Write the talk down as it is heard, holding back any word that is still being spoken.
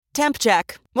Temp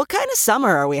check. What kind of summer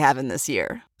are we having this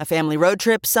year? A family road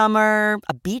trip summer?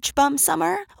 A beach bum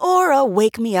summer? Or a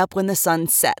wake me up when the sun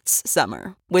sets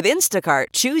summer? With Instacart,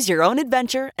 choose your own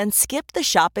adventure and skip the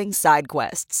shopping side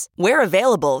quests. Where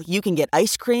available, you can get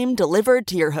ice cream delivered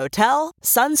to your hotel,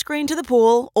 sunscreen to the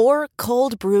pool, or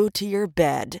cold brew to your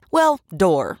bed. Well,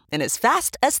 door, in as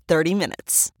fast as 30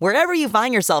 minutes. Wherever you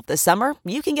find yourself this summer,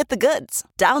 you can get the goods.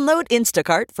 Download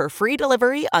Instacart for free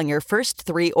delivery on your first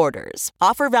 3 orders.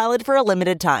 Offer valid for a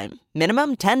limited time.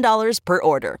 Minimum $10 per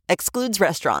order. Excludes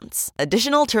restaurants.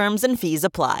 Additional terms and fees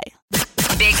apply.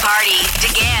 Big Party,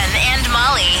 DeGan and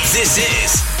Molly. This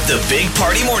is the Big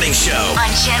Party Morning Show On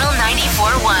Channel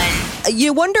 94.1.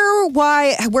 You wonder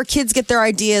where kids get their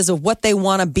ideas of what they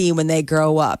want to be when they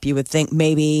grow up. You would think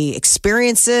maybe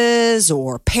experiences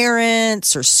or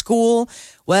parents or school.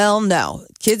 Well, no.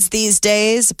 Kids these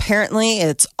days, apparently,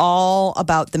 it's all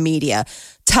about the media.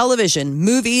 Television,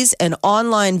 movies, and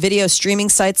online video streaming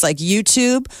sites like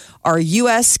YouTube are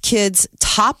U.S. kids'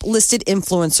 top listed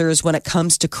influencers when it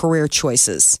comes to career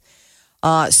choices.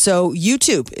 So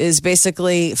YouTube is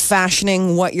basically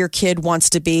fashioning what your kid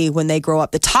wants to be when they grow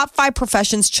up. The top 5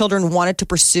 professions children wanted to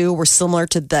pursue were similar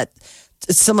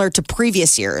to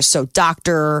previous years. So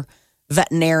doctor,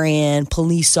 veterinarian,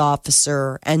 police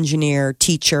officer, engineer,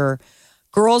 teacher.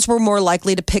 Girls were more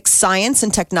likely to pick science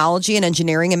and technology and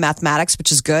engineering and mathematics,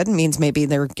 which is good. It means maybe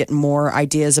they're getting more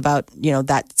ideas about,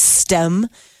 that STEM.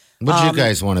 What did you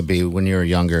guys want to be when you were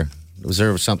younger? Was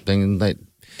there something that...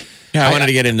 Yeah, I wanted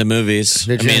to get into movies.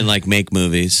 Did you? Like make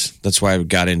movies. That's why I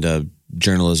got into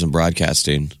journalism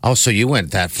broadcasting. Oh, so you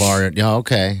went that far. Yeah,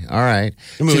 okay. All right.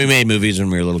 We made movies when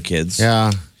we were little kids.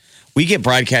 Yeah. We get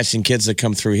broadcasting kids that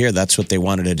come through here. That's what they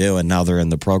wanted to do. And now they're in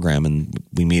the program and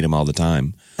we meet them all the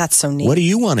time. That's so neat. What do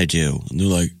you want to do? And they're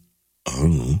like, I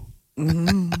don't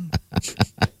know.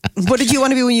 What did you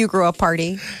want to be when you grew up,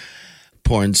 Party?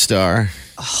 Porn star.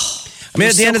 I mean,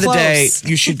 at the end of the day,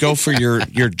 you should go for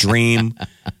your dream.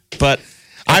 But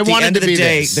at the end of the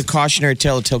day, the cautionary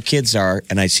tale to tell kids are,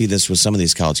 and I see this with some of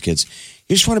these college kids,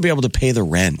 you just want to be able to pay the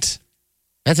rent.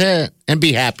 That's it. And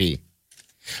be happy.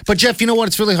 But Jeff, you know what?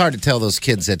 It's really hard to tell those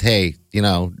kids that, hey,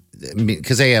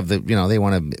 because they have they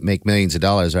want to make millions of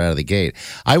dollars right out of the gate.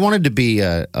 I wanted to be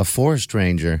a forest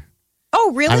ranger.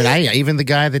 Oh, really? I mean, even the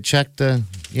guy that checked at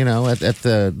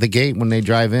the gate when they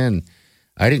drive in,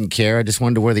 I didn't care. I just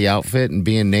wanted to wear the outfit and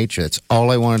be in nature. That's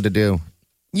all I wanted to do.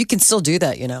 You can still do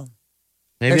that, Maybe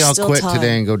There's I'll still quit time.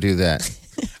 today and go do that.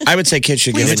 I would say kids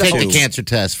should get Take the into cancer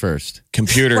test first.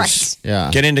 computers. Right.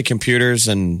 Yeah. Get into computers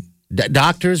and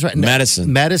Doctors, right?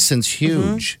 Medicine. Medicine's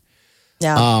huge.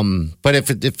 Yeah. But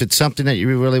if it's something that you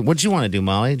really, what did you want to do,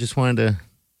 Molly? Just wanted to.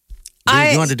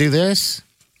 You wanted to do this?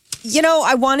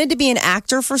 I wanted to be an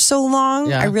actor for so long.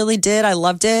 Yeah. I really did. I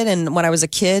loved it. And when I was a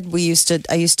kid,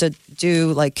 I used to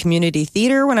do like community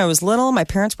theater when I was little. My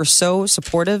parents were so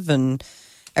supportive and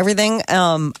everything.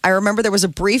 I remember there was a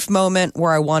brief moment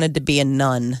where I wanted to be a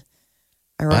nun.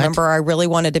 I remember I really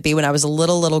wanted to be, when I was a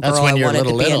little girl, That's when I you're wanted to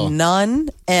be little. a nun.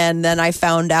 And then I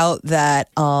found out that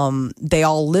they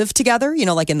all lived together,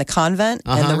 like in the convent.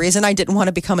 And the reason I didn't want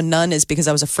to become a nun is because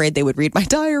I was afraid they would read my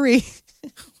diary.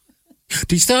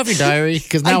 Do you still have your diary?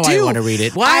 Because now I want to read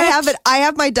it. What? I have it. I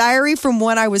have my diary from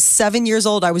when I was 7 years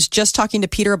old. I was just talking to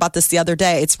Peter about this the other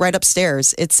day. It's right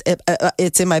upstairs. It's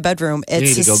in my bedroom.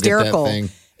 It's need to go get that hysterical. thing.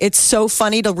 It's so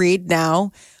funny to read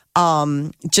now.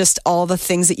 Just all the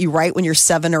things that you write when you're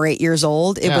 7 or 8 years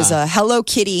old. It was a Hello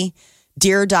Kitty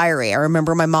Dear Diary. I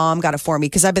remember my mom got it for me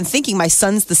because I've been thinking my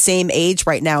son's the same age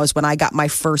right now as when I got my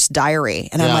first diary.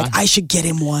 And I'm like, I should get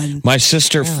him one. My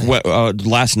sister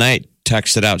last night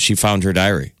texted out she found her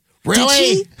diary.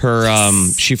 Really?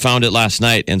 She found it last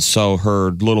night, and so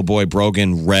her little boy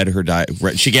Brogan read her diary.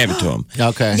 She gave it to him.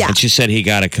 Okay. Yeah. And she said he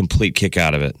got a complete kick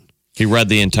out of it. He read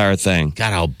the entire thing.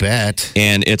 God, I'll bet.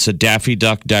 And it's a Daffy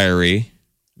Duck diary.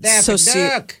 So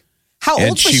sweet. How old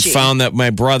And was she found that my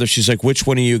brother, she's like, which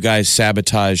one of you guys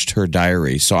sabotaged her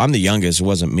diary? So I'm the youngest. It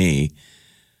wasn't me.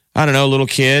 I don't know, little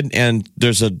kid. And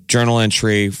there's a journal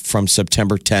entry from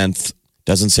September 10th.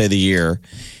 Doesn't say the year.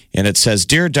 And it says,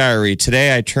 Dear Diary,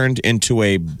 today I turned into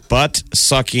a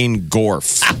butt-sucking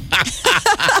gorf.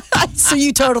 So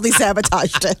you totally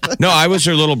sabotaged it. No, I was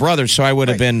her little brother, so I would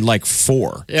have been like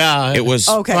 4. Yeah. It was,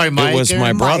 Okay. it was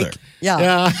my brother. Mike.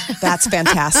 Yeah. That's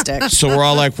fantastic. So we're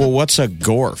all like, well, what's a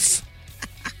gorf?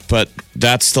 But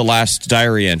that's the last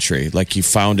diary entry. Like you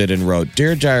found it and wrote,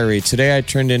 Dear Diary, today I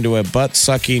turned into a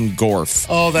butt-sucking gorf.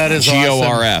 Oh, that is awesome.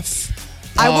 Gorf.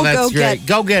 I will that's go great. get.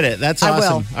 Go get it. That's I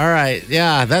awesome. All right.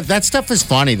 Yeah, that stuff is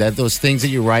funny. Those things that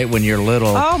you write when you're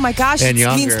little. Oh my gosh, and it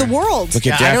younger. means the world. Look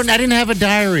at Yeah, I didn't have a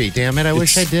diary. Damn it! I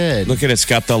wish I did. Look at it. It's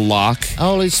got the lock.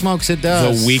 Holy smokes, it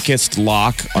does. The weakest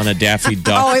lock on a Daffy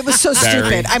Duck. Oh, it was so diary.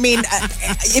 stupid. I mean,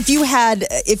 if you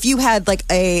had like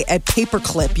a paper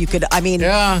clip, you could. I mean,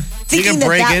 Yeah. You thinking can that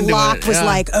break that into lock it, was yeah.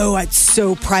 like, oh, it's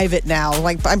so private now.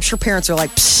 Like, I'm sure parents are like,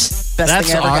 Psh, best That's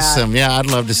thing I ever awesome. Yeah, I'd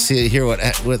love to hear what.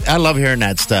 I love hearing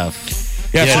that stuff.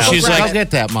 Yeah, You so know, she's I'll like,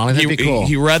 get that, Molly. That'd be cool.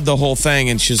 he read the whole thing,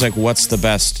 and she's like, "What's the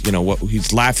best?" You know, what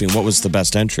he's laughing. What was the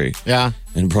best entry? Yeah.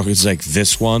 And Brooke is like,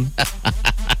 "This one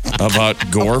about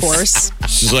Gorf." Of course.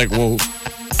 She's like, "Well,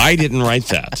 I didn't write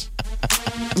that."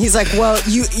 had. He's like, well,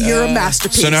 you're a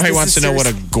masterpiece. So now he This wants is to know what a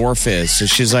serious. Gorf is. So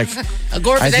she's like,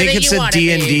 Gorf is I think anything it's you a want it to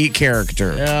D&D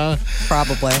character. Yeah.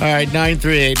 Probably. All right,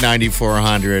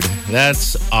 938-9400.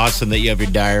 That's awesome that you have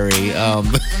your diary.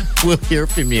 We'll hear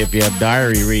from you if you have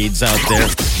diary reads out there.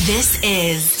 This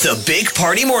is The Big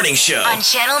Party Morning Show. on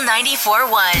Channel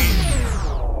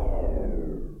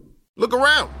 94.1. Look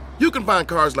around. You can find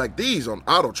cars like these on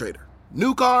AutoTrader.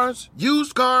 New cars,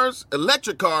 used cars,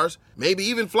 electric cars, maybe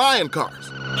even flying cars.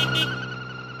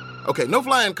 Okay, no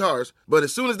flying cars, but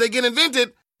as soon as they get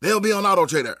invented, they'll be on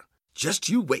AutoTrader. Just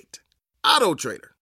you wait. AutoTrader.